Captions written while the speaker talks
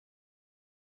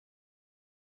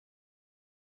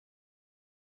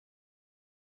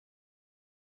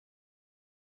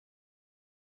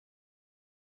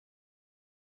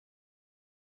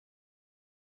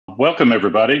Welcome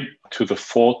everybody to the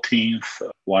 14th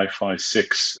Wi-Fi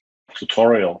 6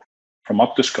 tutorial from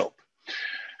Octoscope.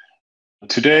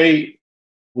 Today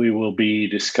we will be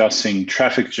discussing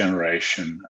traffic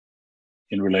generation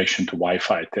in relation to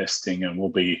Wi-Fi testing, and we'll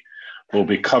be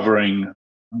covering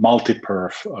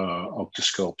multi-perf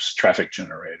Octoscope's traffic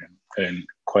generating in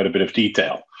quite a bit of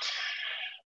detail.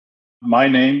 My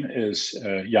name is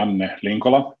Janne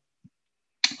Linkola.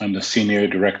 I'm the Senior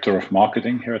Director of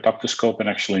Marketing here at Octoscope, and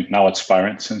actually now at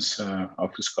Spirent since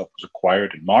Octoscope was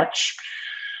acquired in March.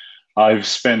 I've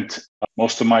spent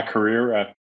most of my career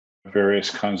at various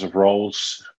kinds of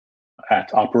roles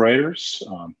at operators,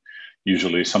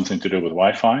 usually something to do with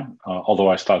Wi-Fi,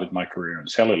 although I started my career in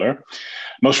cellular.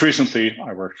 Most recently,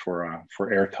 I worked for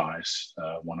AirTies,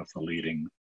 one of the leading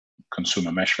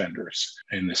consumer mesh vendors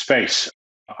in the space.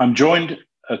 I'm joined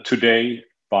today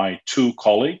by two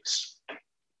colleagues.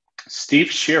 Steve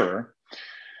Shearer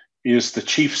is the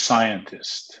chief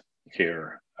scientist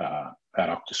here at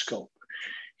Octoscope.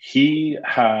 He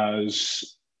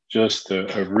has just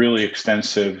a really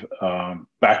extensive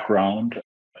background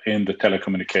in the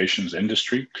telecommunications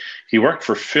industry. He worked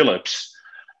for Philips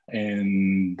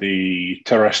in the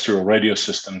terrestrial radio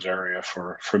systems area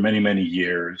for many, many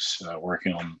years,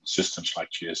 working on systems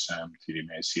like GSM,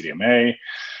 TDMA, CDMA.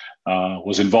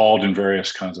 Was involved in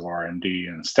various kinds of R&D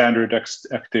and standard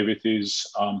activities.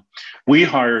 We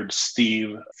hired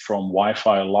Steve from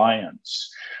Wi-Fi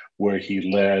Alliance, where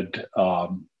he led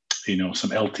some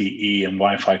LTE and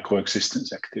Wi-Fi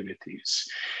coexistence activities.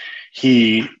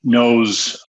 He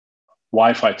knows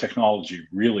Wi-Fi technology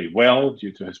really well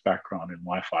due to his background in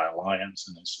Wi-Fi Alliance,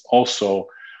 and is also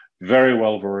very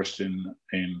well versed in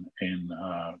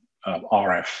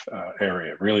RF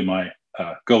area. Really, my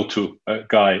go-to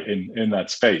guy in that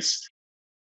space.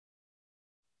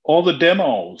 All the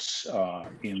demos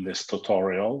in this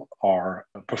tutorial are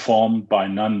performed by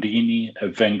Nandini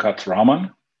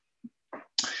Venkatraman.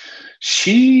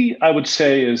 She, I would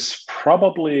say, is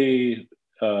probably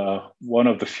one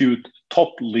of the few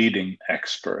top leading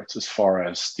experts as far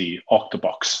as the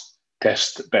Octobox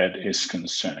test bed is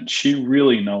concerned. She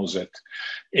really knows it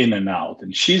in and out,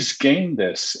 and she's gained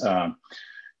this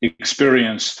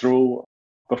experience through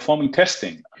performing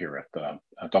testing here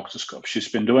at Octoscope. She's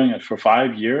been doing it for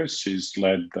 5 years. She's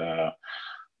led the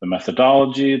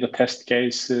methodology, the test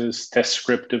cases, test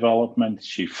script development.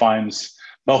 She finds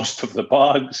most of the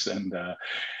bugs and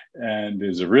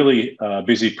is a really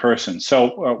busy person.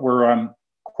 So we're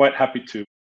quite happy to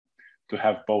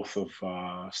have both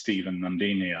of Steve and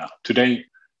Nandini today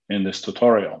in this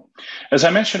tutorial. As I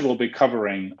mentioned, we'll be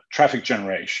covering traffic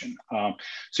generation.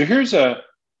 So here's a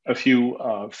few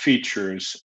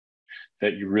features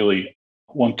that you really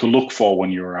want to look for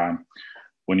when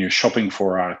you're shopping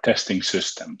for testing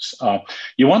systems.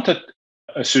 You want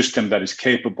a system that is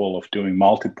capable of doing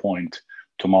multi-point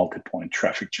to multi-point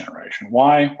traffic generation.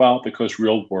 Why? Well, because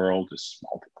real world is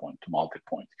multi-point to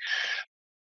multi-point.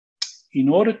 In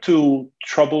order to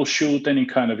troubleshoot any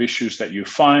kind of issues that you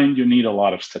find, you need a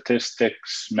lot of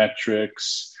statistics,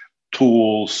 metrics,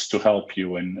 tools to help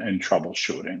you in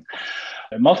troubleshooting.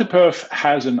 Multiperf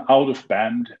has an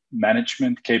out-of-band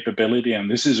management capability, and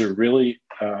this is a really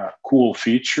cool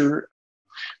feature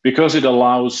because it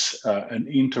allows an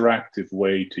interactive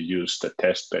way to use the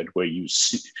test bed where you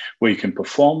can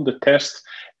perform the test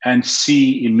and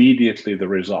see immediately the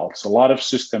results. A lot of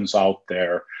systems out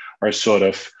there are sort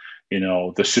of,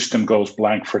 the system goes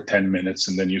blank for 10 minutes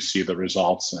and then you see the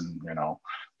results, and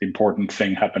the important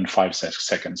thing happened 5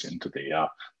 seconds into the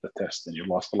test, and you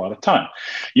lost a lot of time.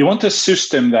 You want a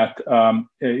system that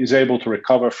is able to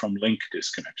recover from link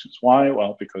disconnections. Why?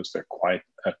 Well, because they're quite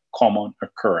a common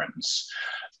occurrence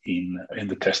in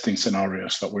the testing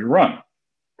scenarios that we run.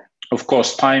 Of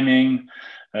course, timing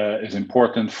is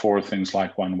important for things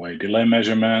like one-way delay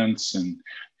measurements, and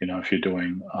if you're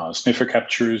doing sniffer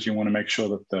captures, you want to make sure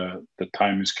that the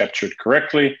time is captured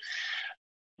correctly.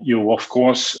 Of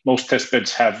course, most test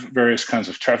beds have various kinds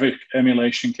of traffic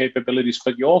emulation capabilities,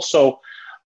 but you also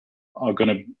are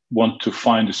going to want to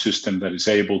find a system that is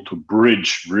able to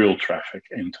bridge real traffic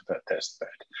into that test bed.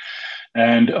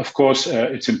 And of course,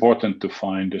 it's important to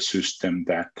find a system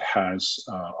that has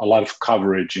a lot of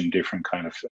coverage in different kind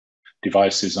of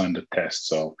devices under test.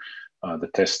 So the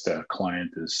test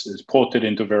client is ported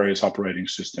into various operating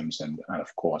systems, and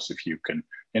of course, if you can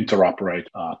interoperate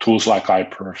tools like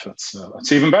iPerf,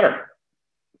 that's even better.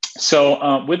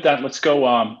 So with that, let's go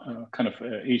kind of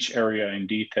each area in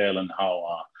detail and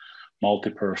how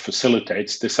multiperf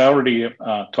facilitates this. I already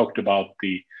talked about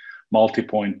the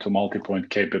multi-point to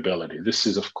multi-point capability. This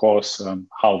is, of course,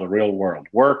 how the real world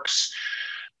works.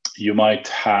 You might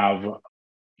have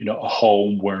a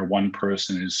home where one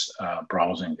person is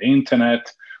browsing the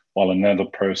internet while another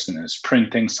person is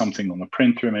printing something on a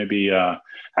printer, maybe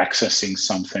accessing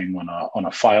something on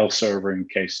a file server in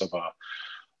case of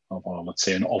let's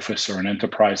say an office or an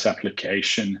enterprise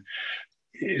application.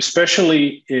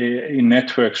 Especially in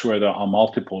networks where there are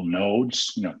multiple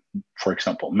nodes, for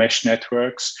example, mesh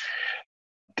networks.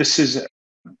 This is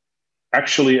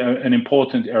actually an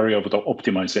important area of the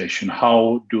optimization.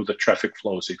 How do the traffic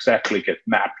flows exactly get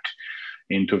mapped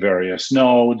into various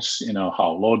nodes?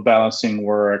 How load balancing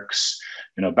works,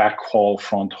 backhaul,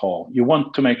 front haul. You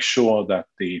want to make sure that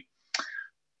the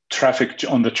traffic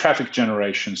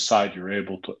generation side, you're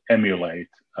able to emulate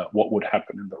what would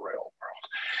happen in the real world.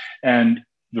 And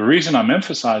the reason I'm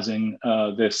emphasizing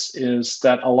this is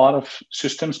that a lot of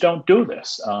systems don't do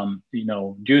this.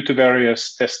 Due to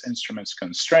various test instruments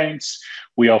constraints,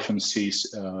 we often see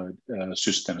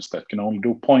systems that can only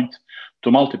do point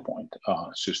to multi-point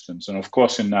systems. And of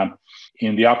course, in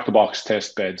the Octobox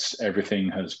test beds, everything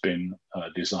has been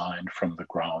designed from the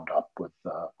ground up with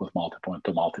multi-point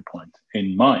to multi-point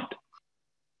in mind.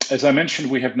 As I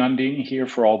mentioned, we have Nandini here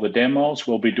for all the demos.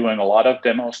 We'll be doing a lot of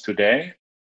demos today.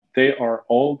 They are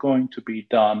all going to be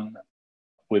done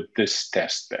with this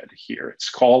test bed here. It's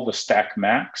called the Stack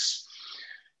Max.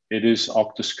 It is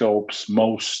Octoscope's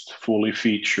most fully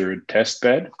featured test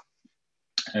bed.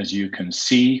 As you can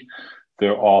see,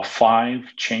 there are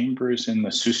 5 chambers in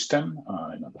the system,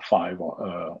 the 5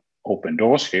 open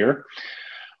doors here.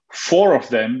 4 of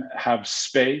them have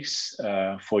space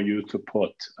for you to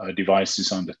put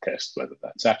devices on the test, whether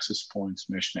that's access points,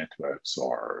 mesh networks,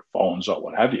 or phones, or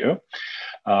what have you.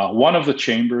 One of the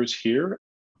chambers here,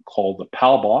 called the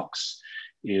PAL box,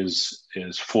 is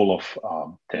full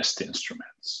of test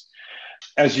instruments.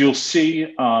 As you'll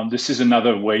see, this is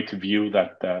another way to view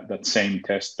that same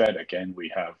test bed. Again, we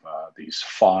have these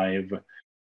 5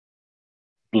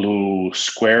 blue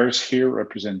squares here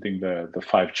representing the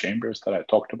 5 chambers that I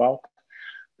talked about.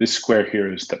 This square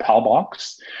here is the PAL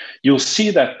box. You'll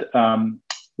see that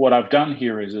what I've done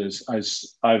here is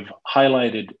I've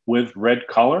highlighted with red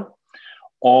color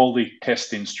all the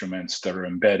test instruments that are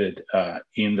embedded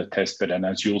in the test bed. And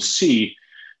as you'll see,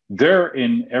 they're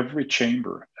in every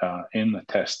chamber in the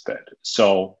test bed.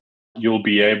 So you'll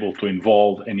be able to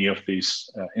involve any of these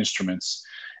instruments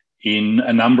in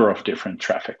a number of different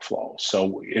traffic flows.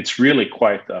 So it's really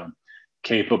quite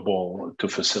capable to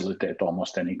facilitate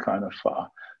almost any kind of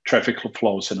traffic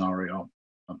flow scenario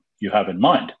you have in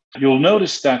mind. You'll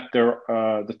notice that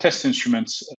the test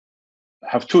instruments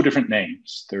have 2 different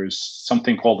names. There's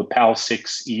something called the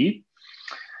PAL6E.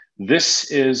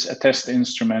 This is a test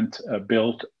instrument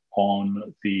built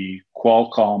on the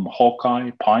Qualcomm Hawkeye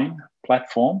Pine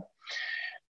platform,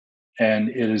 and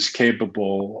it is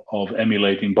capable of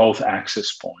emulating both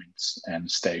access points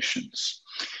and stations.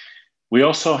 We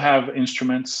also have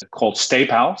instruments called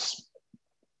StayPals.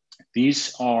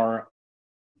 These are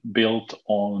built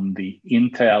on the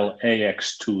Intel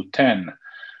AX210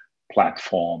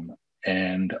 platform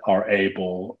and are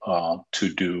able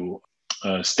to do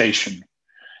station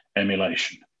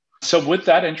emulation. So with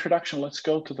that introduction, let's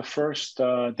go to the first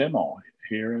demo.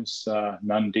 Here's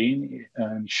Nandini,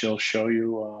 and she'll show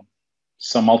you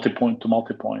some multi-point to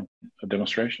multi-point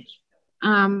demonstrations.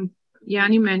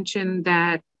 Yanni mentioned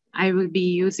that I will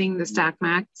be using the Stack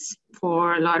Max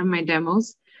for a lot of my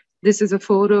demos. This is a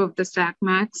photo of the Stack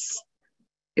Max.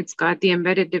 It's got the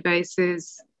embedded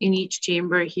devices in each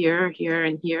chamber here, here,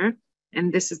 and here.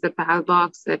 And this is the PAL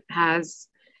box that has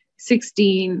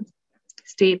 16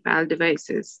 StayPal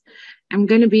devices. I'm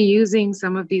going to be using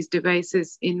some of these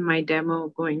devices in my demo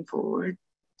going forward.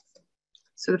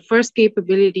 So the first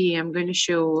capability I'm going to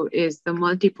show is the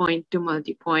multi-point to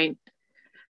multi-point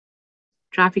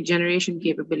traffic generation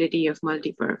capability of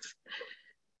multi-perf.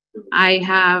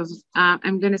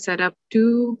 I'm going to set up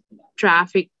 2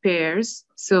 traffic pairs.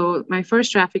 So my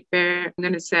first traffic pair, I'm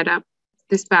going to set up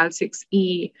this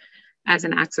PAL6E as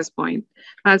an access point.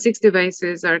 PAL6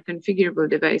 devices are configurable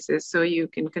devices, so you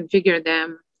can configure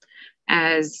them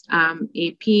as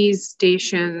APs,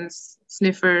 stations,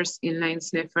 sniffers, inline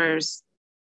sniffers.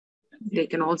 They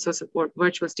can also support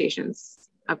virtual stations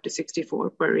up to 64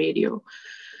 per radio.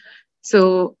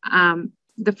 So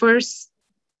the first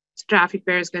traffic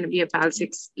pair is going to be a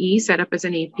PAL6E set up as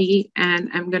an AP, and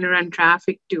I'm going to run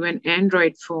traffic to an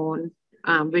Android phone,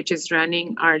 which is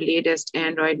running our latest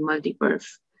Android multi-perf.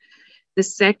 The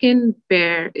second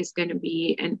pair is going to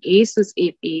be an ASUS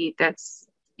AP that's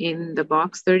in the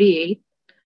box 38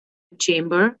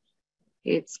 chamber.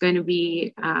 It's going to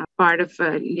be part of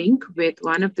a link with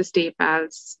one of the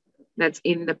StayPals that's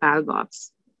in the PAL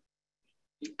box.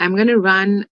 I'm going to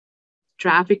run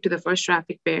traffic to the first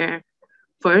traffic pair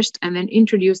first, and then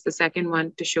introduce the second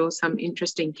one to show some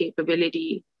interesting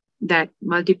capability that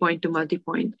multi-point to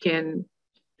multi-point can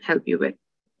help you with.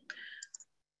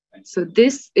 So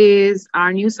this is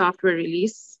our new software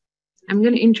release. I'm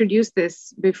going to introduce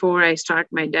this before I start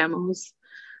my demos.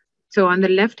 So on the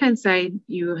left-hand side,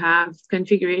 you have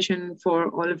configuration for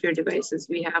all of your devices.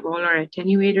 We have all our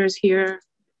attenuators here.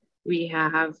 We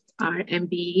have our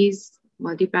MPEs,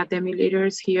 multipath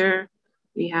emulators here.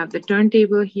 We have the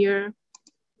turntable here.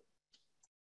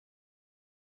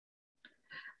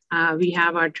 We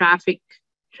have our traffic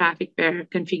pair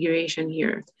configuration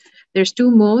here. There's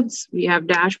two modes. We have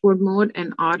dashboard mode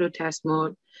and auto test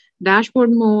mode.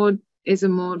 Dashboard mode is a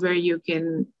mode where you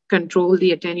can control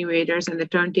the attenuators and the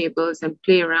turntables and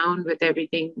play around with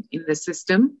everything in the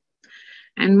system.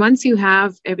 And once you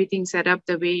have everything set up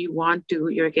the way you want to,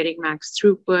 you're getting max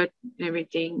throughput and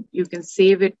everything, you can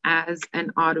save it as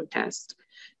an auto test.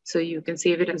 So you can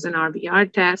save it as an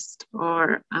RVR test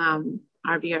or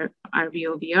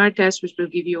RVOVR test, which will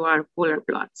give you our polar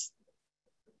plots.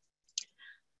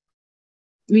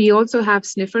 We also have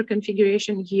sniffer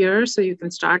configuration here, so you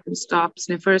can start and stop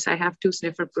sniffers. I have two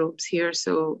sniffer probes here,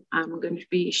 so I'm going to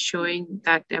be showing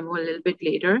that demo a little bit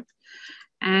later.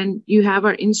 And you have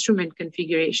our instrument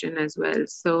configuration as well.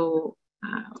 So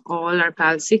all our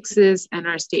PAL6s and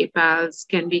our state PALs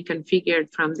can be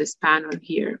configured from this panel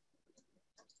here.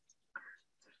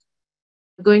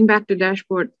 Going back to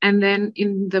dashboard, and then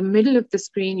in the middle of the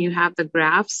screen, you have the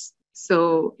graphs.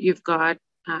 So you've got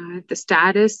the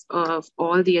status of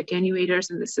all the attenuators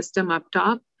in the system up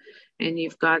top, and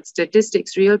you've got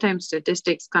statistics, real-time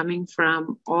statistics coming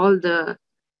from all the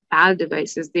PAL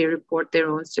devices. They report their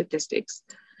own statistics.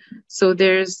 So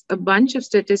there's a bunch of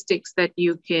statistics that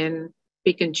you can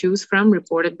pick and choose from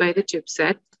reported by the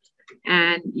chipset,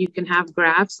 and you can have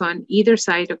graphs on either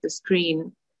side of the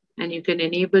screen, and you can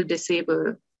enable,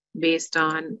 disable based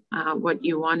on what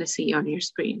you want to see on your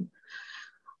screen.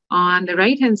 On the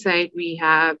right-hand side, we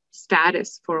have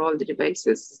status for all the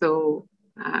devices. So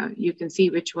you can see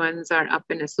which ones are up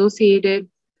and associated.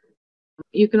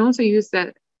 You can also use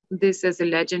this as a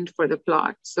legend for the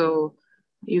plot. So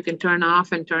you can turn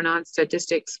off and turn on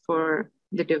statistics for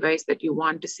the device that you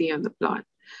want to see on the plot.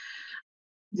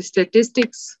 The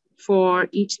statistics for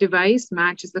each device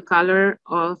matches the color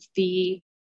of the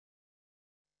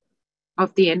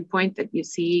endpoint that you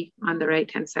see on the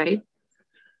right-hand side.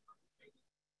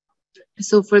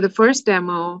 So for the first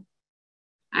demo,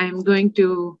 I'm going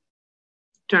to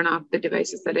turn off the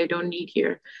devices that I don't need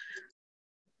here.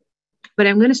 But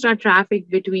I'm going to start traffic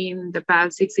between the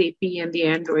PAL6 AP and the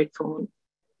Android phone.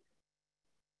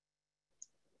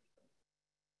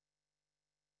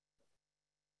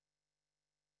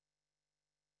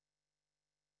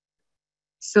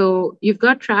 So you've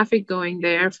got traffic going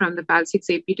there from the PAL6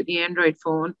 AP to the Android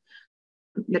phone.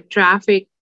 The traffic,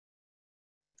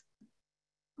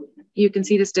 you can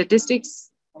see the statistics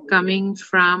coming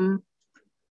from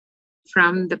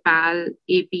the PAL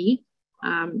AP,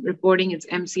 reporting its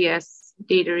MCS,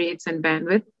 data rates, and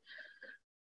bandwidth.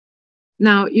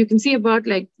 Now you can see about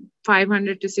like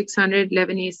 500 to 600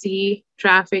 11AC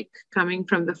traffic coming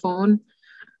from the phone.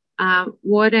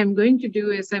 What I'm going to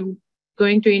do is I'm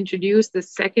going to introduce the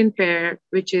second pair,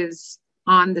 which is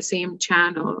on the same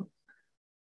channel.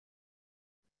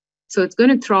 So it's going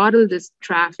to throttle this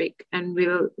traffic, and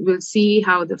we'll see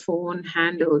how the phone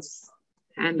handles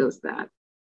that.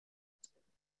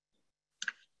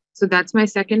 So that's my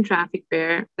second traffic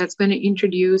pair. That's going to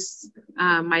introduce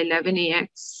my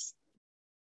 11AX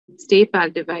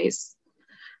StayPal device.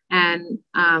 And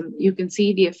you can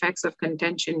see the effects of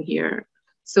contention here.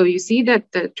 So you see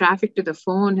that the traffic to the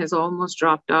phone has almost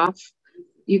dropped off.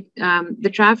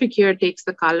 The traffic here takes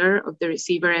the color of the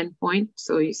receiver endpoint.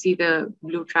 So you see the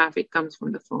blue traffic comes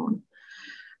from the phone.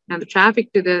 Now the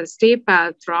traffic to the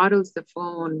StayPal throttles the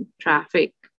phone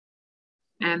traffic,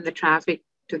 and the traffic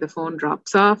to the phone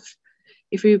drops off.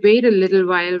 If we wait a little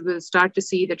while, we'll start to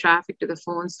see the traffic to the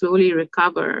phone slowly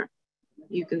recover.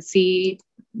 You can see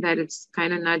that it's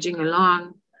kind of nudging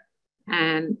along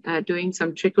and doing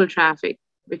some trickle traffic,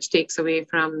 which takes away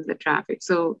from the traffic.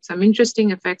 So some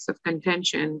interesting effects of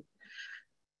contention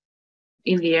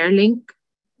in the AirLink.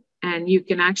 And you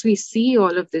can actually see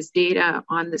all of this data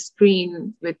on the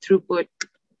screen with throughput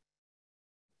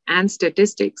and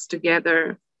statistics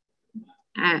together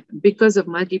because of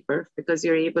multiperf, because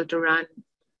you're able to run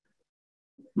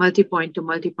multi-point to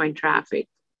multi-point traffic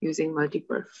using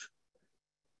multiperf.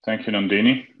 Thank you,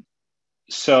 Nandini.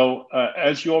 So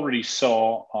as you already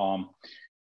saw,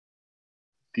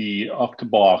 the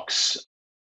Octobox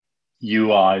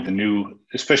UI,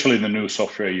 especially the new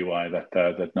software UI that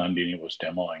Nandini was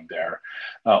demoing there,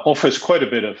 offers quite a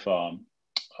bit of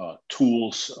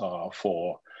tools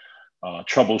for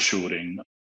troubleshooting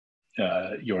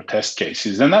your test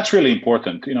cases. And that's really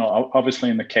important, obviously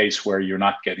in the case where you're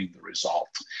not getting the result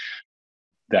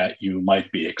that you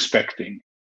might be expecting.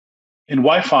 In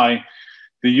Wi-Fi,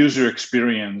 the user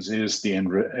experience is the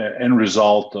end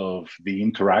result of the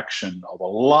interaction of a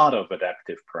lot of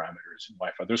adaptive parameters in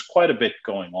Wi-Fi. There's quite a bit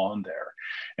going on there.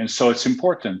 And so it's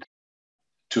important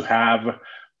to have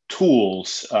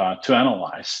tools to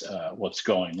analyze what's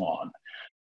going on.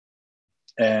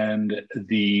 And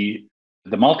the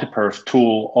multiperf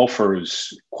tool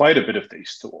offers quite a bit of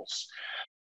these tools.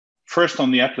 First,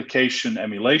 on the application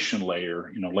emulation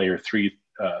layer, layer 3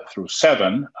 through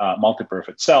 7, multiperf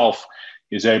itself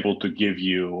is able to give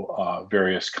you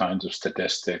various kinds of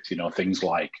statistics, things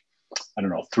like,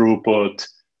 throughput,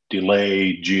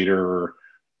 delay, jitter,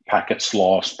 packets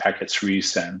lost, packets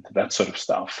resent, that sort of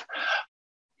stuff.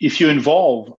 If you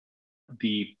involve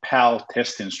the PAL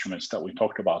test instruments that we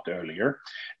talked about earlier,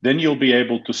 then you'll be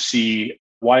able to see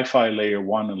Wi-Fi layer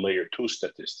 1 and layer 2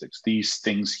 statistics, these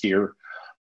things here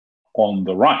on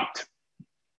the right,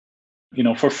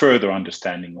 for further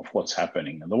understanding of what's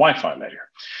happening in the Wi-Fi layer.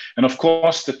 And of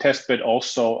course, the testbed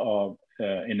also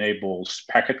enables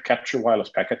packet capture, wireless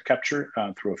packet capture,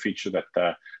 through a feature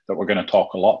that we're going to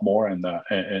talk a lot more in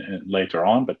later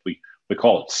on, but we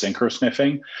call it synchro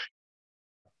sniffing.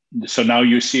 So now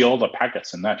you see all the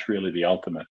packets, and that's really the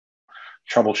ultimate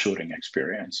troubleshooting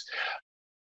experience.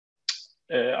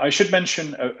 I should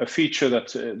mention a feature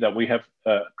that we have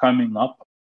coming up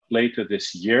later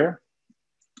this year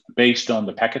based on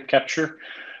the packet capture.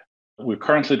 We're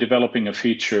currently developing a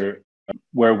feature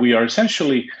where we are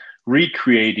essentially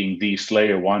recreating these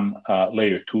layer 1,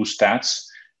 layer 2 stats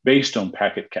based on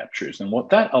packet captures. And what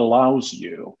that allows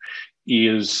you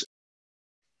is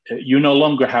you no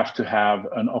longer have to have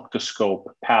an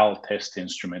octoscope PAL test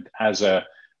instrument as a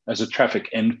traffic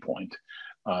endpoint.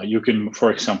 You can,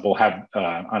 for example, have,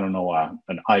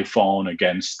 an iPhone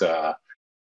against,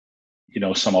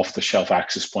 some off-the-shelf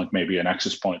access point, maybe an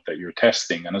access point that you're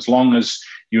testing. And as long as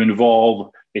you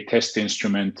involve a test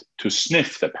instrument to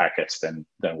sniff the packets, then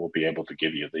we'll be able to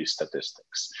give you these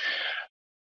statistics.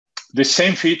 This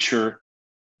same feature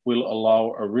will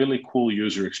allow a really cool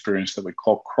user experience that we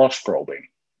call cross-probing,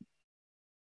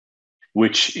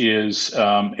 which is,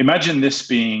 imagine this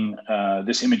being,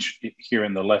 this image here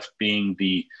in the left being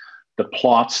the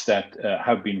plots that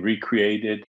have been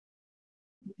recreated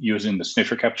using the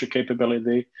sniffer capture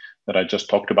capability that I just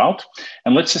talked about.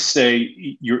 And let's just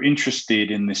say you're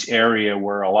interested in this area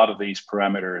where a lot of these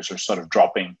parameters are sort of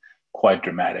dropping quite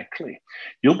dramatically.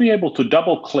 You'll be able to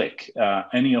double click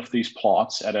any of these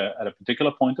plots at a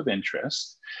particular point of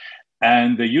interest,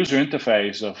 and the user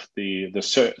interface of the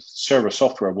server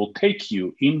software will take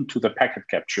you into the packet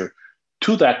capture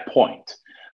to that point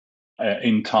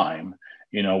in time,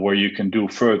 where you can do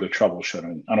further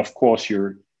troubleshooting. And of course,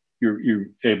 you're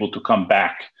able to come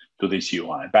back to this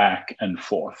UI, back and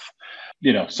forth.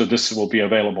 So this will be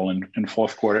available in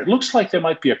fourth quarter. It looks like there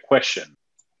might be a question.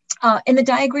 In the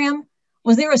diagram,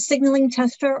 was there a signaling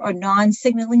tester or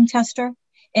non-signaling tester?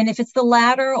 And if it's the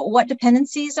latter, what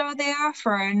dependencies are there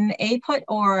for an APUT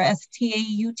or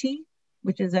STAUT,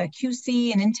 which is a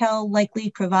QC and Intel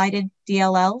likely provided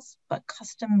DLLs, but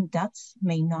custom DUTs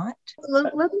may not?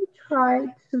 Let me try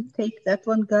to take that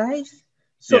one, guys.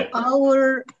 So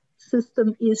our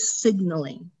system is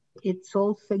signaling. It's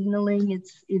all signaling.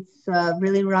 It's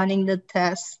really running the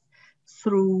test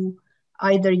through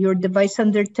either your device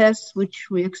under test, which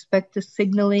we expect is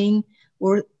signaling,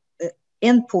 or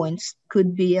endpoints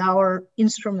could be our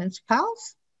instruments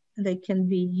PALs. They can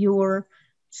be your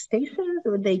stations,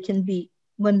 or they can be,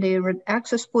 when they're at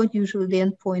access point, usually the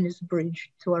endpoint is bridged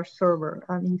to our server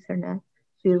on Ethernet.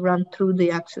 So you run through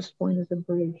the access point as a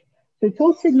bridge. So it's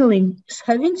all signaling.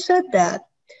 Having said that,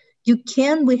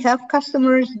 we have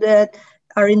customers that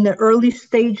are in the early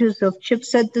stages of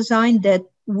chipset design that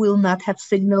will not have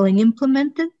signaling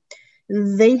implemented.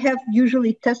 They have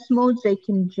usually test modes. They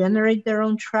can generate their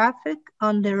own traffic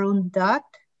on their own DOT.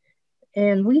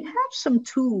 And we have some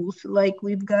tools, like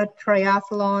we've got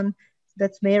Triathlon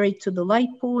that's married to the light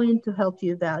point to help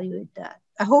you evaluate that.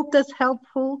 I hope that's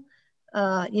helpful.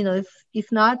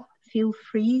 If not, feel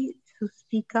free to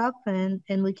speak up and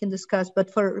we can discuss.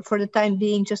 But for the time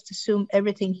being, just assume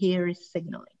everything here is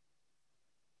signaling.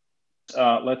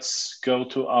 Let's go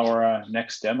to our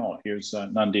next demo. Here's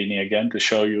Nandini again to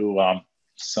show you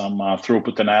some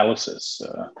throughput analysis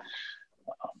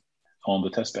on the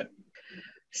testbed.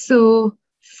 So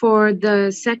For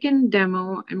the second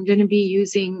demo, I'm going to be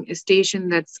using a station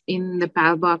that's in the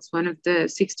PAL box, one of the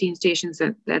 16 stations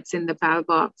that's in the PAL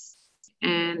box.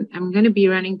 And I'm going to be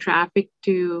running traffic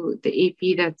to the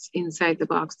AP that's inside the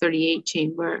box 38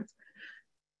 chamber.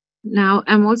 Now,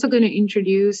 I'm also going to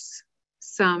introduce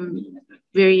some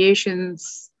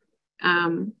variations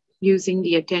using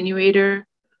the attenuator,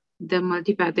 the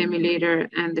multipath emulator,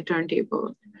 and the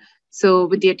turntable. So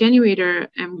with the attenuator,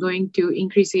 I'm going to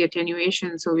increase the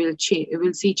attenuation. So we'll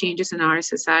see changes in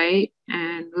RSSI,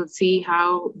 and we'll see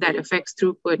how that affects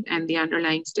throughput and the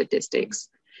underlying statistics.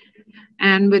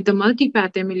 And with the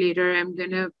multipath emulator, I'm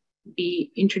going to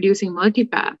be introducing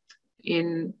multipath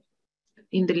in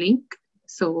the link,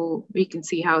 so we can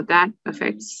see how that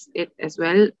affects it as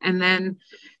well. And then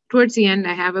towards the end,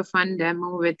 I have a fun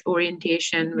demo with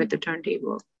orientation with the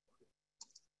turntable.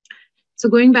 So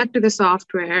going back to the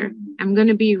software, I'm going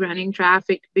to be running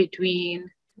traffic between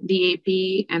the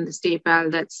AP and the STAPAL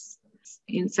that's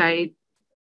inside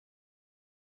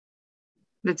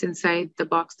the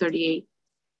box 38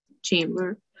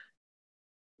 chamber.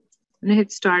 I'm going to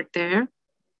hit start there.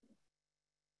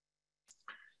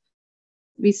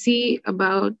 We see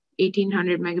about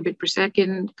 1800 megabit per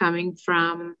second coming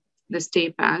from the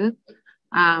STAPAL.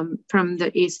 From the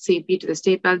ACP to the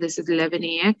STAPAL, this is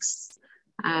 11AX.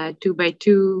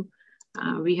 2x2,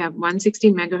 we have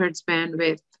 160 megahertz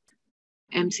bandwidth,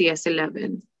 MCS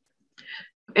 11.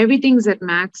 Everything's at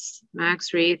max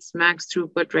rates, max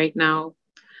throughput right now.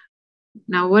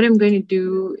 Now what I'm going to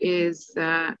do is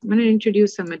I'm going to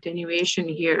introduce some attenuation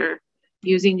here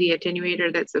using the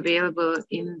attenuator that's available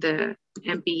in the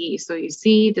MPE. So you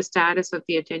see the status of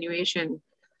the attenuation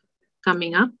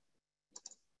coming up.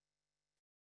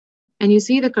 And you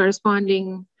see the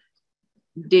corresponding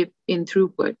dip in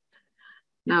throughput.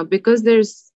 Now, because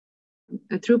there's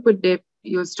a throughput dip,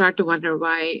 you'll start to wonder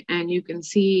why, and you can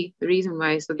see the reason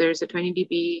why. So there's a 20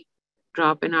 dB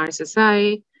drop in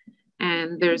RSSI,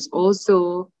 and there's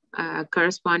also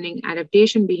corresponding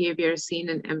adaptation behavior seen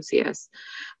in MCS.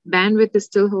 Bandwidth is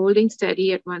still holding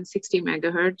steady at 160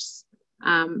 megahertz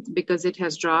because it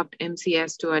has dropped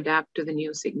MCS to adapt to the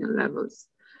new signal levels.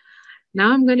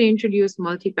 Now I'm going to introduce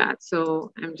multipath.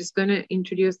 So I'm just going to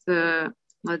introduce the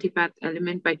multipath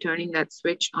element by turning that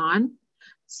switch on.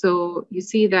 So you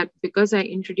see that because I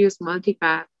introduced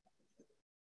multipath,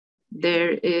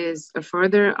 there is a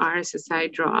further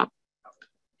RSSI drop.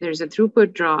 There's a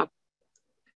throughput drop,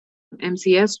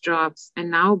 MCS drops, and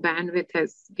now bandwidth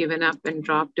has given up and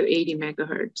dropped to 80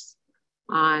 megahertz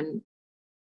on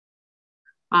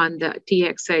the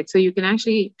TX side. So you can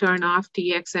actually turn off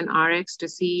TX and RX to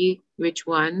see which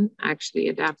one actually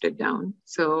adapted down.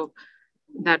 So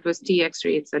that was TX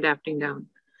rates adapting down.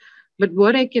 But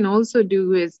what I can also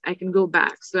do is I can go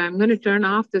back. So I'm going to turn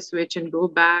off the switch and go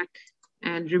back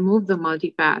and remove the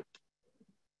multipath.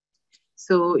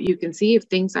 So you can see if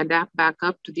things adapt back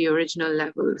up to the original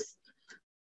levels.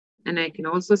 And I can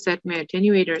also set my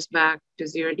attenuators back to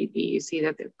 0 dB. You see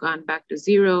that they've gone back to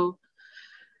 0.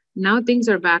 Now things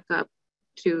are back up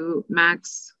to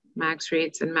max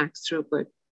rates and max throughput.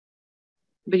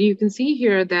 But you can see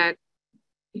here that,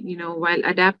 you know, while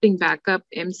adapting back up,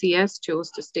 MCS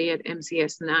chose to stay at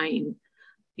MCS 9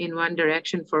 in one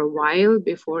direction for a while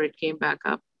before it came back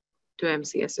up to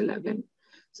MCS 11.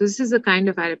 So this is the kind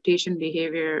of adaptation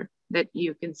behavior that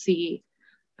you can see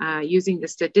using the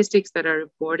statistics that are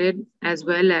reported, as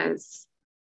well as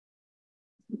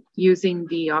using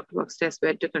the Octobox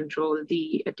testbed to control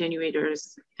the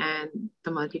attenuators and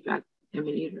the multipath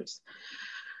emulators.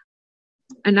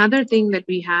 Another thing that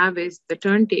we have is the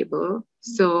turntable.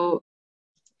 So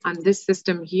on this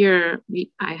system here,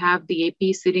 I have the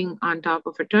AP sitting on top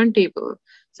of a turntable.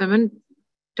 So I'm going to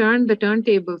turn the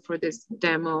turntable for this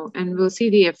demo, and we'll see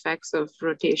the effects of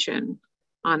rotation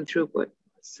on throughput.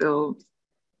 So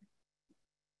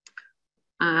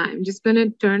I'm just going to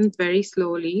turn very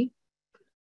slowly.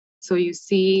 So you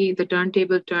see the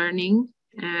turntable turning,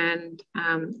 and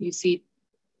you see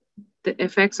the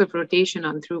effects of rotation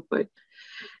on throughput.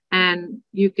 And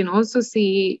you can also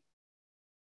see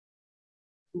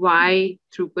why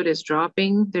throughput is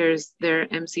dropping. There are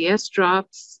MCS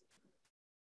drops,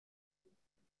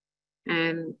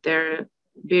 and there are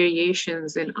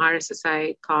variations in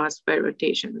RSSI caused by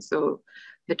rotation. So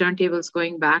the turntable is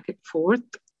going back and forth.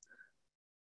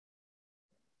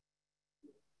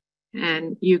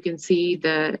 And you can see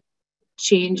the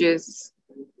changes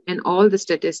in all the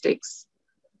statistics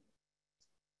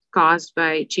caused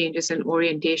by changes in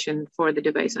orientation for the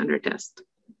device under test.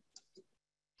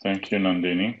 Thank you,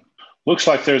 Nandini. Looks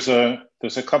like there's a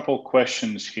couple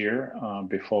questions here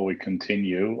before we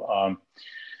continue.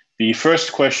 The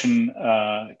first question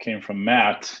came from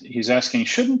Matt. He's asking,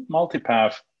 shouldn't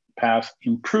multipath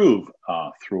improve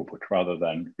throughput rather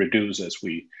than reduce, as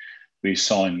we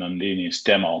saw in Nandini's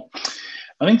demo?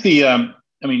 I think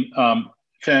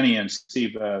Fanny and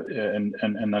Steve and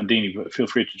Nandini, feel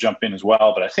free to jump in as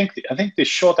well. But I think the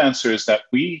short answer is that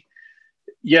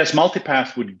yes,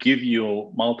 multipath would give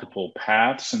you multiple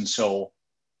paths, and so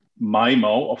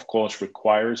MIMO, of course,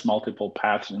 requires multiple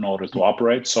paths in order to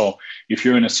operate. So if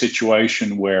you're in a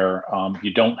situation where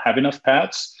you don't have enough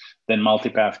paths, then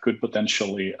multipath could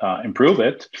potentially improve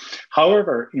it.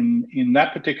 However, in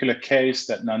that particular case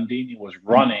that Nandini was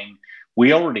running,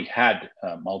 we already had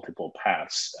multiple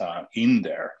paths in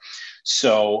there.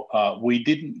 So we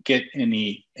didn't get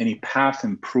any path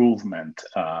improvement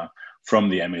from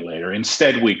the emulator.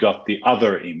 Instead, we got the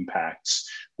other impacts,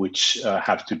 which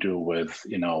have to do with,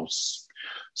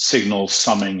 signal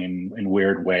summing in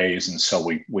weird ways. And so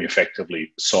we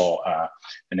effectively saw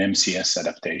an MCS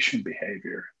adaptation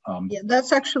behavior. Yeah,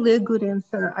 that's actually a good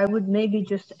answer. I would maybe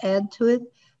just add to it.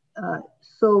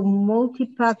 So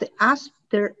multipath,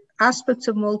 there are aspects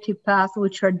of multipath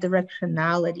which are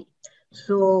directionality.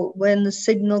 So when the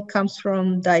signal comes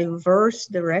from diverse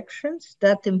directions,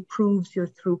 that improves your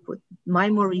throughput.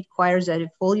 MIMO requires that if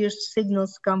all your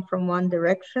signals come from one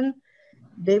direction,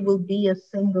 they will be a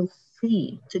single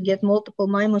feed. To get multiple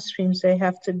MIMO streams, they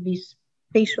have to be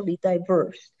spatially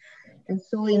diverse. And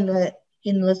so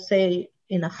let's say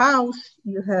in a house,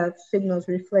 you have signals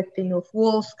reflecting off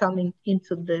walls coming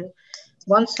into the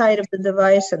one side of the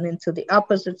device and into the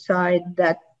opposite side.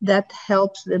 That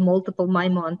helps the multiple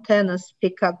MIMO antennas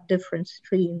pick up different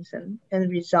streams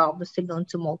and resolve the signal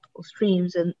into multiple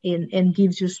streams and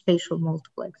gives you spatial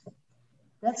multiplexing.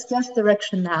 That's just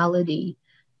directionality.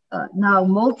 Now,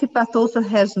 multipath also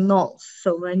has nulls.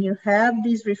 So when you have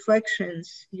these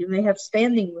reflections, you may have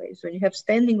standing waves. When you have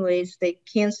standing waves, they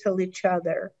cancel each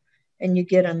other and you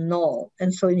get a null.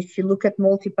 And so if you look at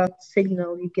multipath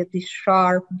signal, you get these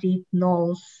sharp, deep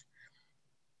nulls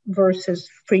versus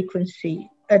frequency.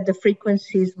 At the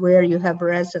frequencies where you have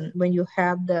when you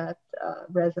have that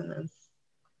resonance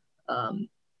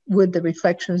with the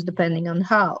reflections depending on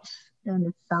house and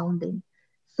its sounding.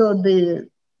 So the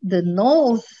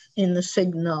nulls in the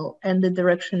signal and the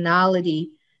directionality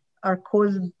are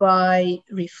caused by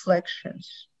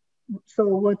reflections. So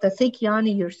what I think,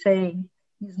 Yanni, you're saying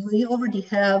is we already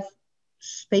have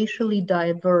spatially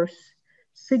diverse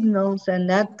signals, and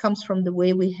that comes from the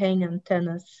way we hang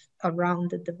antennas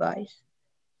around the device.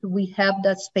 We have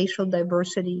that spatial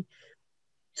diversity.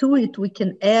 To it, we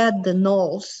can add the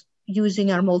nulls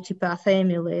using our multipath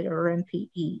emulator or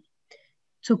MPE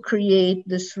to create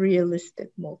this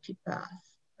realistic multipath.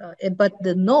 But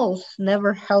the nulls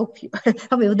never help you.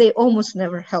 I mean, they almost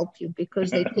never help you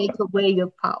because they take away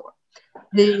your power.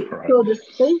 So the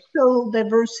spatial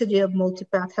diversity of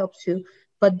multipath helps you,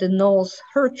 but the nulls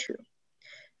hurt you.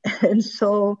 And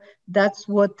so that's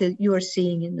what you are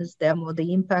seeing in this demo,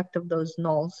 the impact of those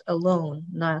nulls alone,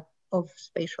 not of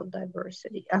spatial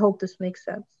diversity. I hope this makes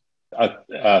sense.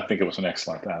 I think it was an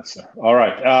excellent answer. All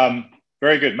right.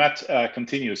 Very good. Matt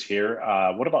continues here.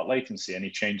 What about latency? Any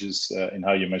changes in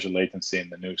how you measure latency in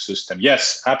the new system?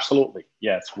 Yes, absolutely.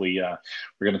 Yes, we're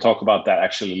going to talk about that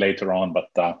actually later on. But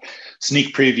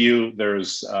sneak preview,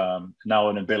 there's now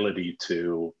an ability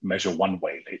to measure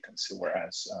one-way latency,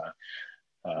 whereas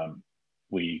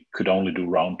we could only do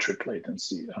round-trip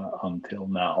latency until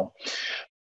now.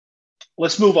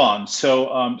 Let's move on.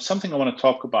 So something I want to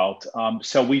talk about.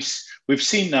 So we've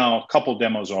seen now a couple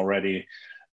demos already.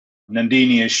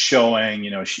 Nandini is showing,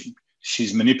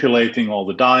 she's manipulating all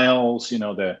the dials.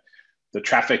 The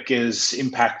traffic is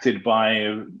impacted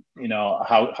by,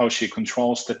 how she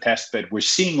controls the test bed. We're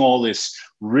seeing all this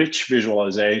rich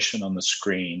visualization on the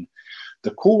screen.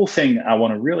 The cool thing I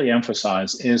want to really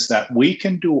emphasize is that we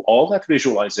can do all that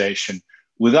visualization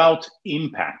without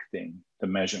impacting the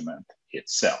measurement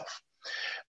itself.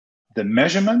 The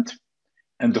measurement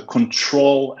and the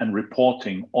control and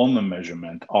reporting on the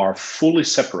measurement are fully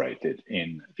separated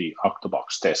in the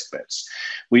Octobox test beds.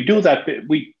 We do that,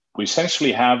 we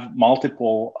essentially have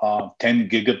multiple 10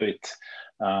 gigabit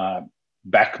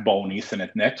backbone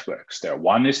Ethernet networks there.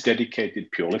 One is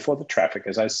dedicated purely for the traffic,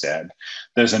 as I said.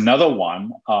 There's another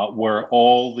one where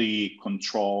all the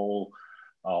control,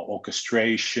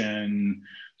 orchestration,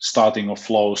 starting of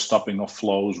flows, stopping of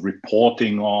flows,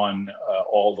 reporting on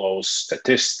all those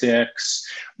statistics.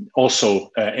 Also,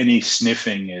 any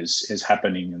sniffing is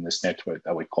happening in this network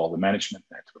that we call the management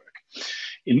network.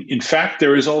 In fact,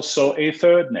 there is also a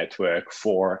third network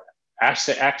for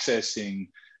accessing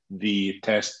the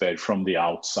test bed from the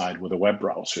outside with a web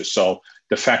browser. So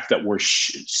the fact that we're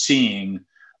seeing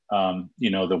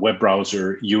the web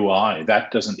browser UI,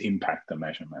 that doesn't impact the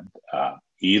measurement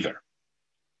either.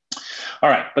 All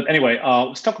right, but anyway,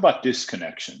 let's talk about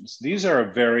disconnections. These are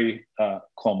a very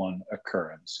common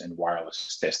occurrence in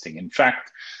wireless testing. In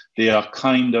fact, they are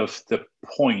kind of the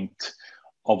point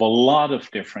of a lot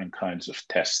of different kinds of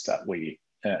tests that we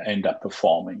end up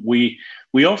performing.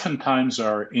 We oftentimes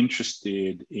are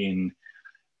interested in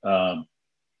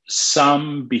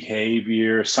some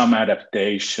behavior, some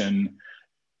adaptation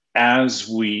as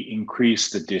we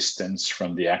increase the distance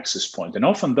from the access point. And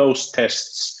often those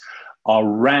tests are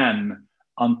ran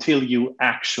until you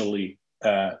actually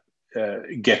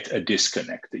get a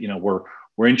disconnect.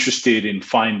 We're interested in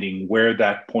finding where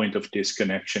that point of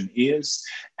disconnection is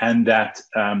and that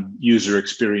user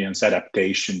experience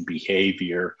adaptation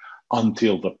behavior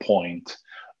until the point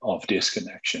of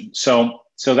disconnection. So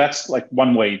that's like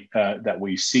one way that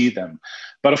we see them.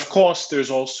 But of course,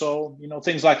 there's also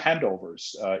things like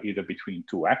handovers, either between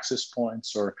two access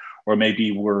points, or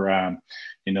maybe we're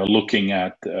looking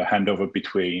at handover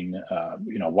between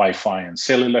Wi-Fi and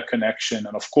cellular connection.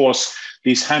 And of course,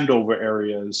 these handover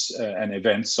areas and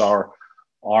events are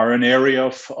an area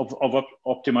of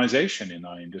optimization in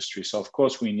our industry. So of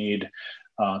course, we need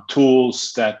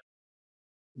tools that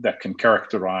can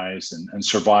characterize and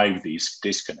survive these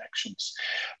disconnections.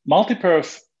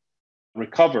 Multiperf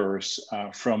recovers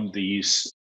from these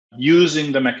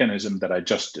using the mechanism that I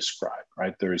just described,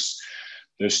 right? There's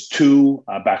two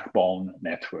backbone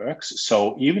networks.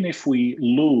 So even if we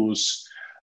lose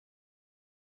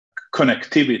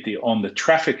connectivity on the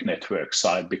traffic network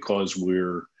side because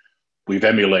we've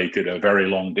emulated a very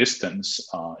long distance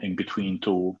in between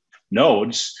two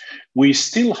nodes, we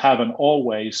still have an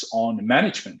always-on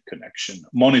management connection,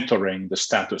 monitoring the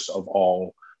status of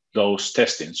all those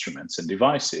test instruments and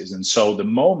devices. And so the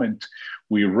moment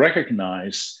we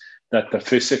recognize that the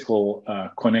physical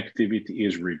connectivity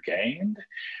is regained,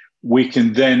 we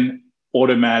can then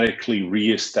automatically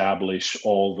reestablish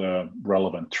all the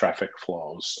relevant traffic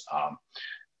flows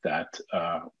that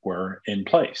were in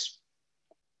place.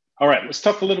 All right, let's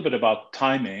talk a little bit about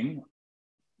timing.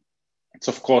 It's,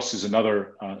 of course, is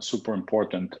another super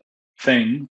important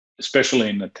thing, especially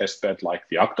in a test bed like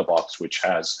the Octobox, which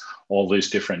has all these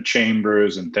different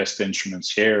chambers and test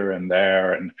instruments here and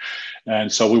there.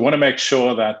 And so we want to make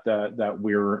sure that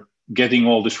we're getting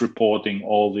all this reporting,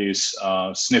 all these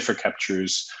sniffer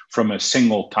captures from a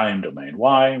single time domain.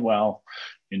 Why? Well,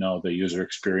 the user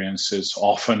experience is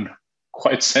often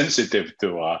quite sensitive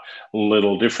to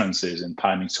little differences in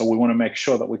timing. So we want to make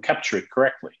sure that we capture it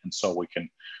correctly. And so we can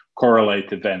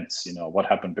correlate events, what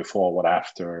happened before, what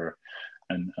after,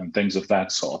 and things of that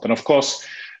sort. And of course,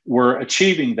 we're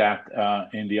achieving that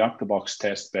in the Octobox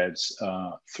test beds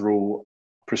through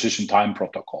precision time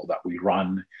protocol that we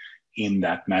run in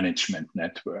that management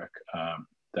network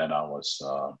that I was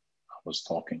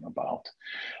talking about.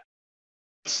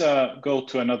 Let's go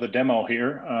to another demo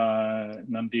here.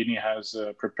 Nandini has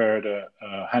prepared a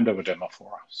handover demo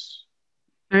for us.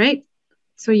 All right.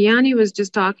 So Yanni was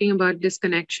just talking about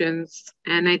disconnections,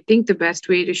 and I think the best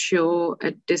way to show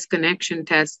a disconnection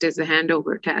test is a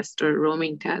handover test or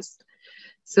roaming test.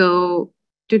 So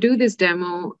to do this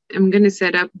demo, I'm going to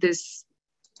set up this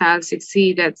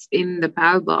PAL6C that's in the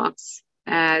PAL box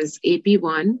as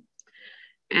AP1,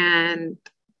 and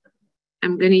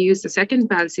I'm going to use the second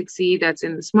PAL6C that's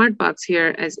in the smart box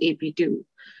here as AP2.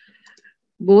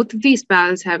 Both of these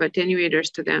PALs have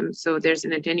attenuators to them. So there's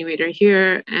an attenuator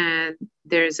here, and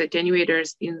there's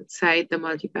attenuators inside the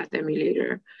multipath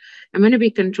emulator. I'm going to be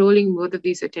controlling both of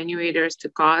these attenuators to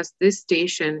cause this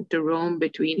station to roam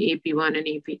between AP1 and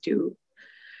AP2.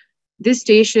 This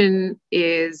station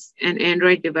is an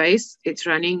Android device. It's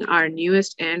running our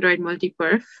newest Android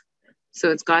multiperf.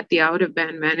 So it's got the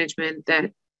out-of-band management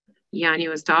that Yanni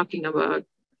was talking about,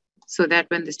 so that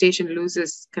when the station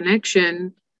loses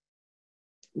connection,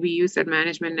 we use that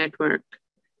management network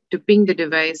to ping the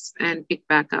device and pick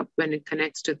back up when it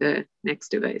connects to the next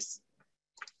device.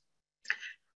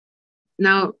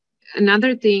 Now,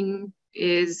 another thing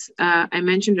is I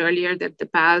mentioned earlier that the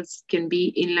PALs can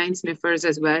be inline sniffers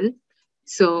as well.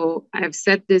 So I've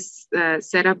set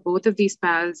up both of these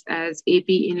PALs as AP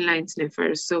inline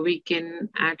sniffers, so we can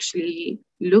actually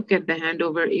look at the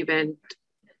handover event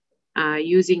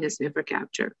using a sniffer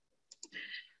capture.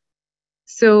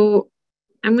 So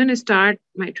I'm going to start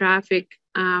my traffic,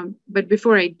 but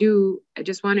before I do, I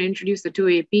just want to introduce the two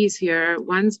APs here.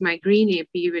 One's my green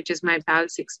AP, which is my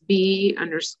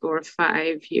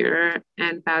PAL6B_5 here,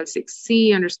 and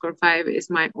PAL6C_5 is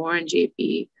my orange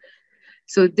AP.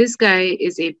 So this guy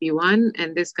is AP1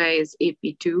 and this guy is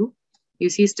AP2. You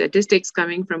see statistics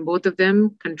coming from both of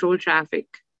them, control traffic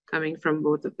coming from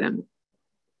both of them.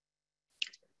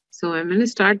 So I'm going to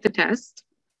start the test.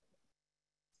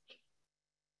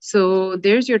 So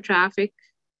there's your traffic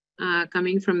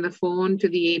coming from the phone to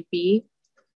the AP.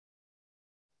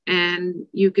 And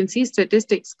you can see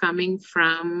statistics coming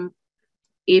from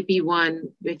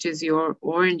AP1, which is your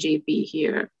orange AP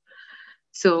here.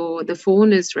 So the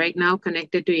phone is right now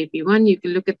connected to AP1. You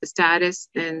can look at the status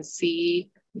and see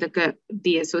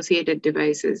the associated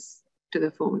devices to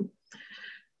the phone.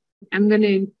 I'm going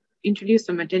to introduce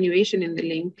some attenuation in the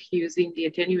link using the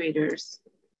attenuators.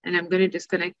 And I'm going to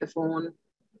disconnect the phone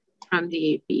from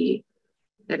the AP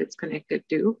that it's connected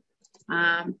to.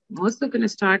 I'm also going to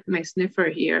start my sniffer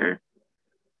here.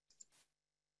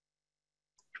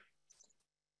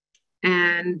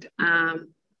 And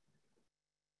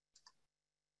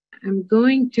I'm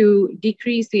going to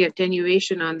decrease the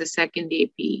attenuation on the second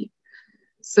AP.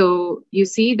 So you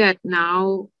see that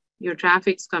now your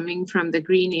traffic's coming from the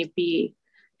green AP.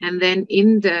 And then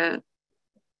in the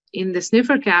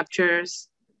sniffer captures,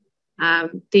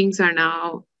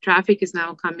 traffic is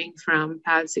now coming from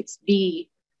PAL6B,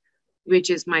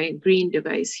 which is my green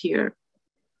device here.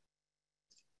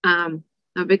 Now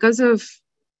because of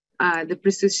the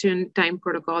precision time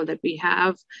protocol that we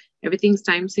have, everything's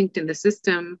time synced in the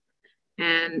system.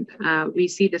 And we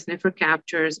see the sniffer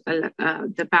captures,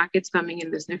 the packets coming in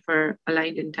the sniffer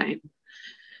aligned in time.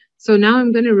 So now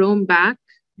I'm going to roam back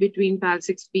between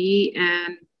PAL6B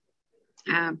and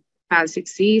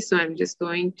PAL6C. So I'm just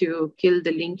going to kill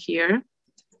the link here.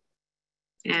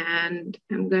 And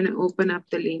I'm going to open up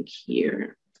the link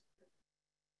here.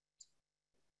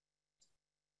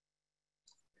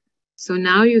 So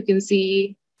now you can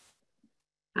see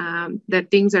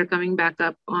that things are coming back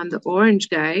up on the orange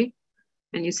guy.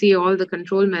 And you see all the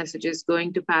control messages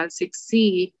going to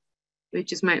PAL6C,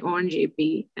 which is my orange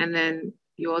AP. And then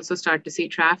you also start to see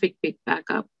traffic pick back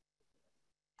up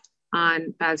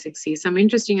on PAL6C. Some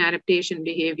interesting adaptation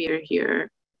behavior here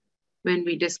when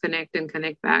we disconnect and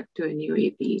connect back to a new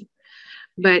AP.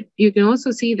 But you can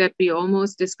also see that we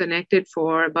almost disconnected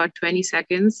for about 20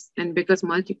 seconds. And because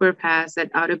Multiperf has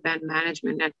that out-of-band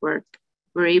management network,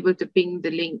 we're able to ping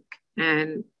the link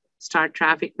and start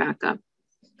traffic back up.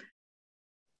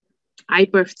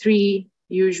 iPerf3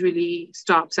 usually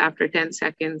stops after 10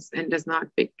 seconds and does not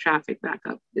pick traffic back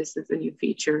up. This is a new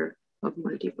feature of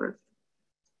Multiperf.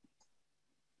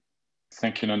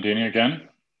 Thank you, Nandini, again.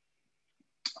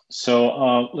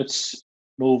 So let's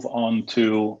move on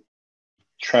to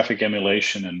traffic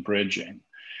emulation and bridging.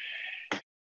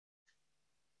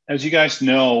 As you guys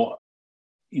know,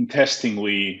 in testing,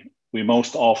 we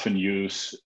most often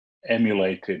use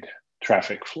emulated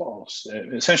traffic flows.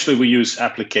 Essentially, we use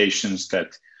applications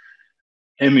that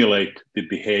emulate the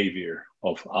behavior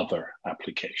of other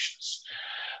applications.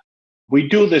 We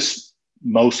do this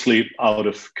mostly out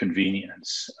of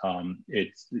convenience.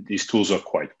 These tools are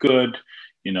quite good.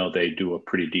 You know, they do a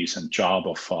pretty decent job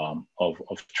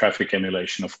of traffic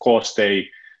emulation. Of course,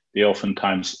 they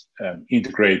oftentimes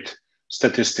integrate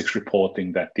statistics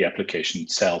reporting that the application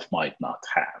itself might not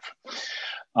have.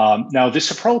 Now,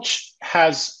 this approach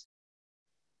has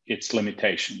its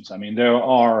limitations. I mean, there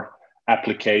are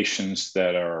applications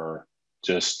that are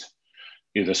just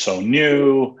either so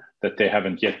new that they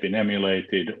haven't yet been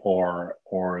emulated, or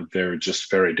they're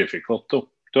just very difficult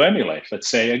to emulate. Let's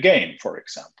say a game, for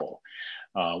example,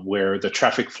 where the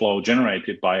traffic flow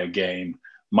generated by a game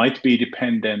might be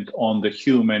dependent on the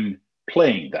human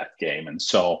playing that game. And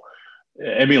so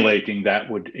emulating that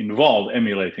would involve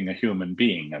emulating a human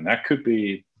being, and that could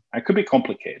be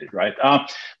complicated, right?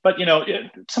 But you know,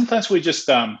 sometimes we just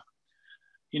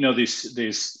you know,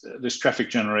 these traffic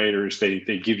generators,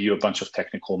 they give you a bunch of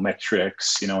technical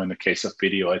metrics. You know, in the case of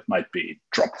video, it might be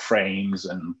drop frames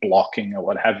and blocking or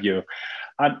what have you.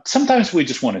 Sometimes we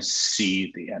just want to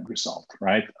see the end result,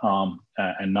 right?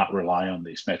 And not rely on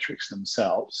these metrics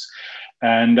themselves.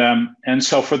 And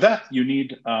so for that, you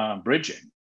need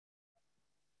bridging.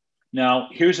 Now,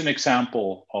 here's an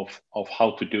example of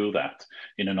how to do that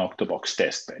in an Octobox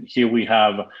testbed. Here we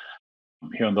have,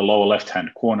 here in the lower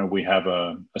left-hand corner, we have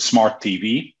a smart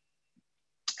TV,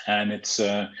 and it's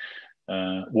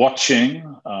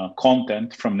watching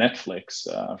content from Netflix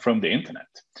from the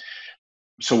internet.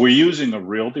 So we're using a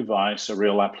real device, a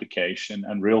real application,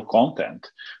 and real content,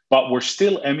 but we're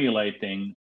still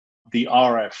emulating the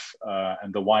RF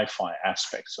and the Wi-Fi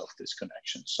aspects of this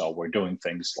connection. So we're doing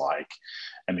things like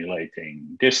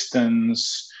emulating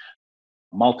distance,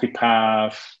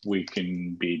 multipath. We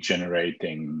can be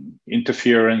generating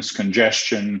interference,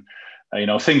 congestion,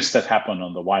 things that happen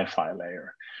on the Wi-Fi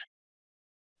layer.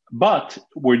 But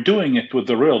we're doing it with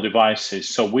the real devices,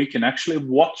 so we can actually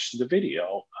watch the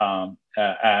video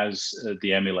as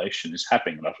the emulation is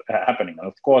happening. And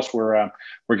of course, we're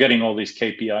getting all these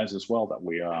KPIs as well that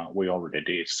we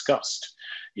already discussed,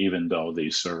 even though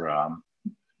these are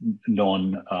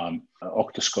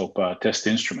non-octoscope test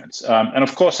instruments. And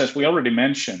of course, as we already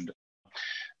mentioned,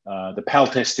 the PAL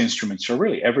test instruments are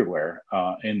really everywhere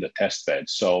in the test bed.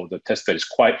 So the test bed is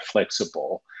quite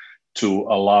flexible to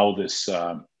allow this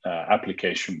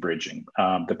application bridging.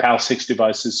 The PAL6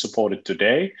 device is supported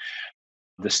today.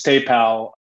 The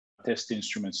StayPal test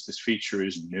instruments, this feature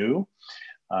is new.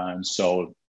 And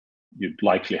so you'd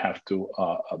likely have to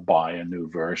buy a new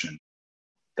version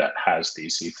that has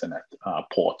these Ethernet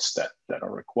ports that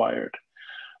are required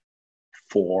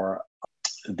for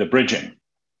the bridging.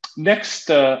 Next,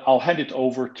 I'll hand it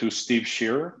over to Steve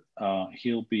Shearer.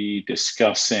 He'll be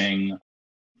discussing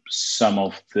some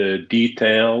of the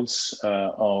details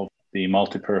of the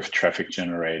multi-perf traffic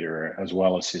generator, as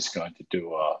well as he's going to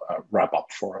do a wrap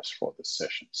up for us for this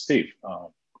session. Steve,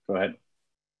 go ahead.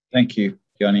 Thank you,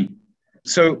 Yanni.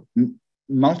 So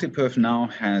multi-perf now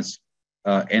has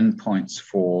endpoints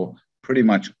for pretty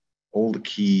much all the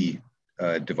key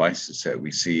devices that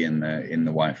we see in the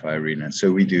Wi-Fi arena. So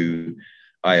we do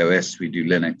iOS, we do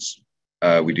Linux,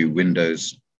 we do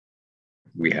Windows,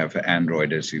 we have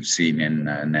Android, as you've seen in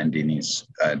Nandini's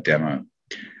demo.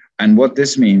 And what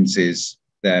this means is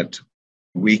that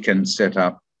we can set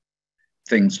up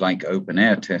things like open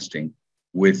air testing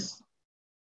with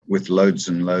loads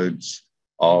and loads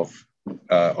of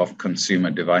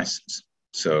consumer devices.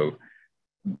 So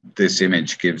this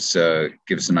image gives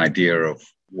an idea of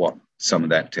what some of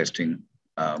that testing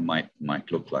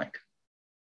might look like.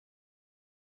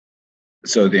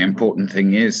 So the important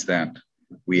thing is that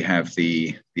we have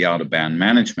the out-of-band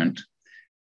management,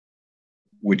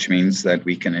 which means that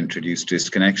we can introduce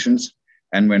disconnections.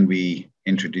 And when we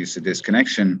introduce a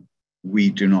disconnection, we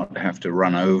do not have to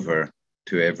run over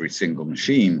to every single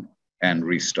machine and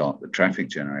restart the traffic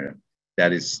generator.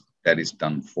 That is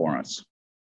done for us.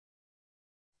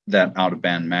 That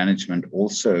out-of-band management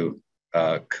also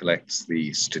collects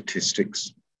the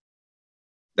statistics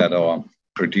that are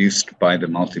produced by the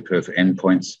multi-perf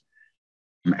endpoints,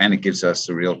 and it gives us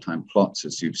the real-time plots,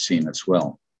 as you've seen as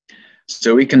well.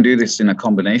 So we can do this in a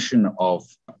combination of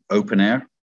open air.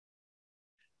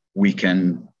 We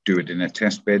can do it in a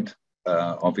test bed,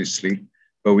 obviously,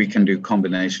 but we can do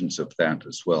combinations of that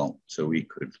as well. So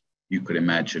you could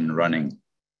imagine running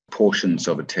portions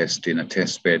of a test in a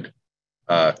test bed,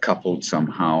 coupled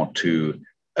somehow to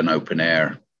an open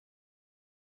air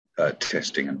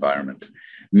testing environment.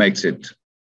 Makes it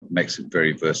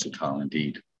very versatile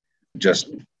indeed.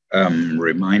 Just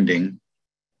reminding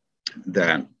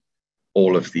that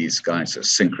all of these guys are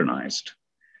synchronized.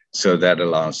 So that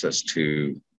allows us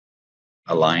to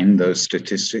align those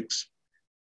statistics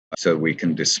so we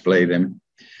can display them.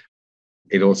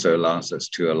 It also allows us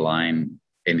to align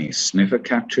any sniffer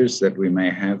captures that we may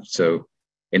have. So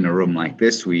in a room like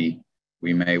this, we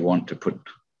may want to put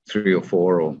 3 or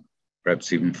 4 or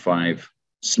perhaps even 5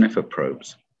 sniffer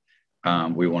probes.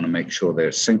 We want to make sure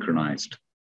they're synchronized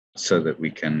so that we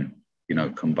can,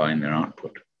 combine their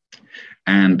output.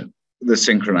 And the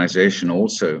synchronization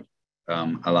also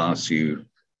allows you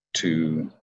to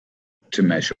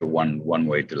measure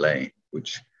one-way delay,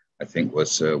 which I think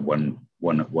was one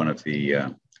of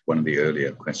the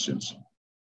earlier questions.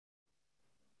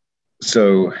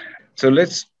 So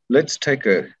let's take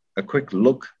a quick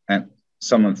look at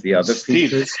some of the other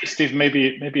features. Steve,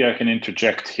 maybe I can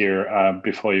interject here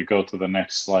before you go to the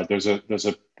next slide. There's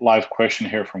a live question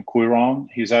here from Kuiron.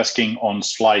 He's asking on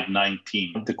slide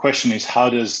 19. The question is, how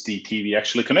does the TV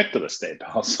actually connect to the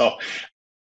StayPal? So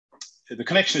the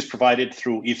connection is provided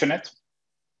through Ethernet.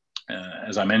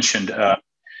 As I mentioned,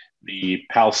 the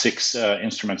PAL6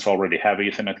 instruments already have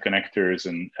Ethernet connectors,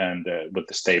 and with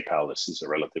the StayPal, this is a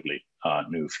relatively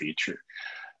new feature.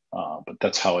 But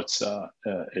that's how it's done.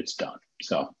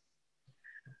 So,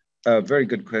 very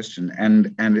good question,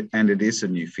 and it is a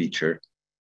new feature,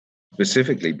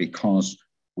 specifically because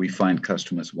we find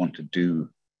customers want to do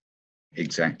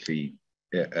exactly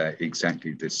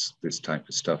this type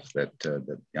of stuff that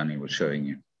Yanni was showing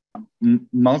you.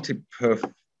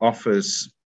 Multi-perf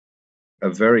offers a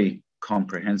very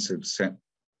comprehensive set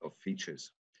of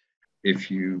features.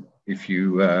 If you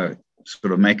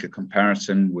sort of make a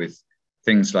comparison with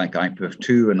things like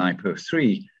iPerf2 and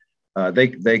iPerf3,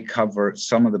 they cover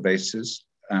some of the bases.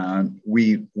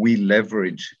 We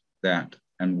leverage that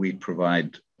and we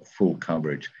provide full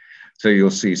coverage. So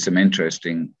you'll see some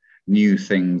interesting new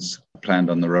things planned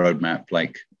on the roadmap,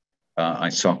 like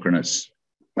isochronous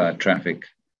traffic.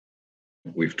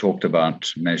 We've talked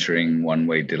about measuring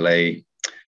one-way delay.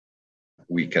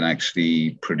 We can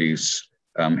actually produce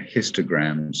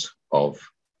histograms of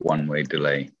one-way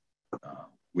delay,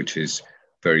 which is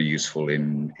very useful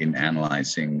in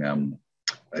analyzing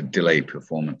delay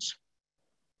performance.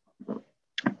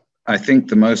 I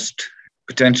think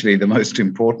potentially the most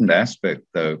important aspect,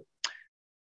 though,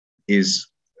 is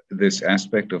this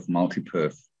aspect of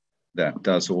multiperf that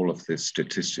does all of this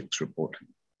statistics reporting.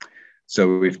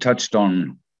 So we've touched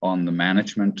on the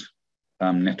management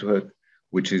network,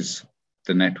 which is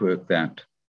the network that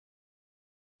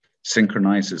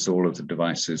synchronizes all of the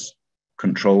devices,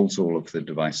 controls all of the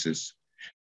devices,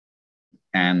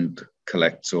 and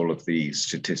collects all of the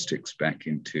statistics back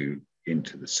into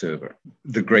the server.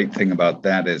 The great thing about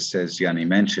that is, as Yanni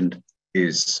mentioned,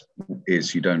 is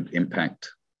you don't impact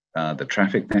the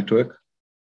traffic network.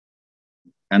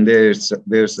 And there's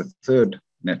a third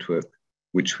network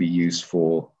which we use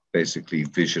for basically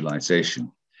visualization.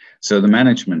 So the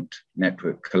management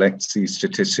network collects these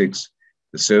statistics.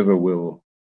 The server will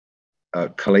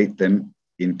collate them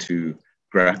into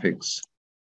graphics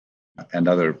and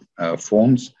other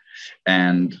forms,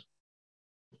 and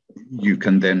you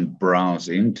can then browse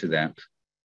into that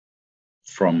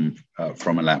from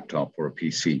a laptop or a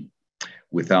PC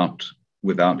without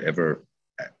ever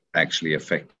actually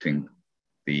affecting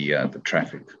the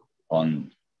traffic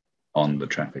on the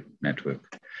traffic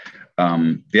network.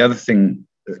 The other thing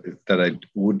that I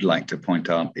would like to point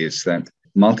out is that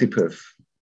multiperf,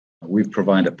 we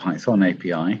provide a Python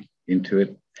API into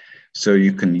it, so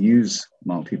you can use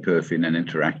multiperf in an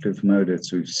interactive mode,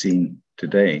 as we've seen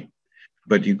today,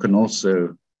 but you can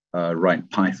also write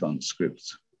Python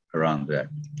scripts around that,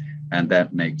 and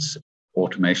that makes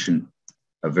automation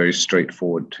a very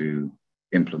straightforward to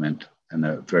implement and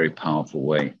a very powerful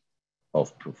way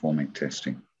of performing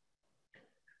testing.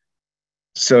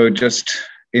 So just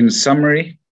in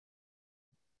summary,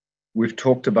 we've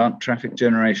talked about traffic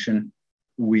generation.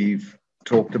 We've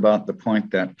talked about the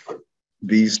point that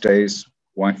these days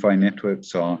Wi-Fi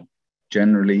networks are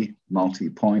generally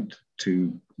multi-point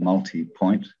to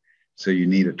multi-point. So you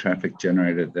need a traffic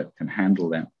generator that can handle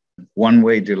that.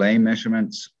 One-way delay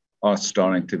measurements are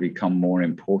starting to become more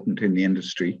important in the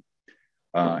industry.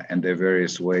 And there are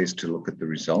various ways to look at the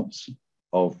results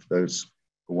of those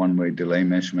one-way delay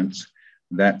measurements.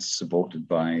 That's supported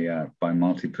by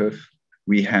multiperf.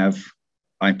 We have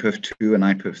iPerf2 and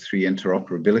iPerf3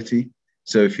 interoperability.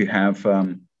 So if you have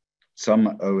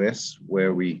some OS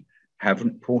where we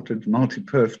haven't ported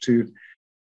multiperf to,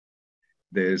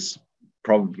 there's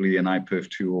probably an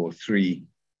iPerf2 or 3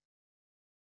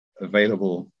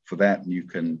 available for that, and you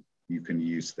can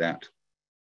use that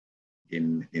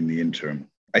in the interim.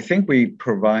 I think we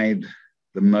provide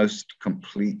the most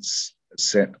complete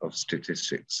set of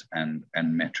statistics and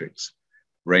metrics,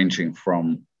 ranging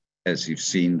from, as you've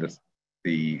seen,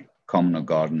 the common or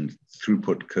garden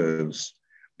throughput curves,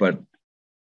 but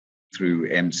through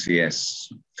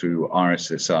MCS, through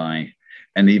RSSI,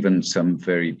 and even some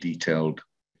very detailed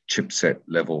chipset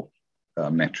level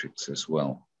metrics as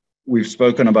well. We've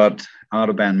spoken about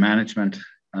out-of-band management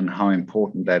and how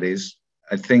important that is.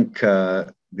 I think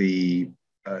the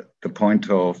point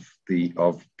of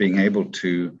being able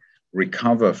to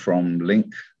recover from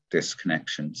link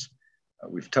disconnections,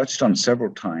 we've touched on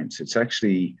several times. It's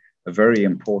actually a very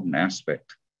important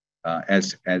aspect,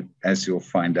 as you'll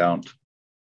find out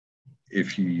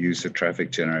if you use a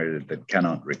traffic generator that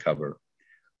cannot recover.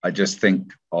 I just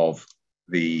think of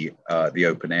the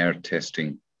open air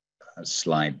testing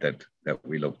slide that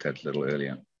we looked at a little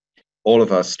earlier. All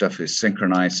of our stuff is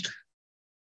synchronized.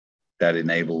 That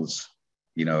enables,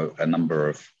 a number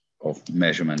of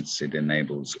measurements. It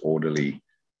enables orderly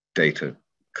data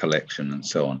collection and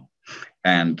so on.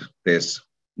 And there's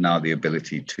now the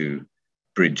ability to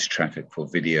bridge traffic for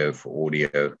video, for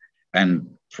audio, and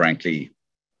frankly,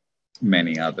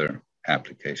 many other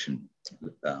application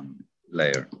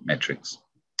layer metrics.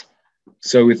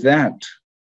 So with that,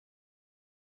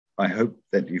 I hope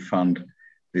that you found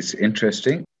this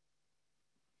interesting.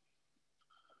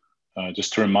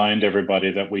 Just to remind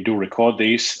everybody that we do record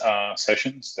these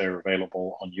sessions. They're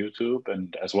available on YouTube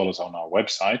and as well as on our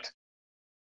website.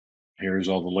 Here's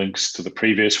all the links to the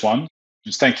previous one.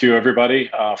 Just thank you, everybody,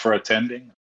 for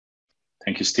attending.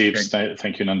 Thank you, Steve.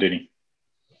 Thank you, Nandini.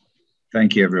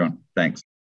 Thank you, everyone. Thanks.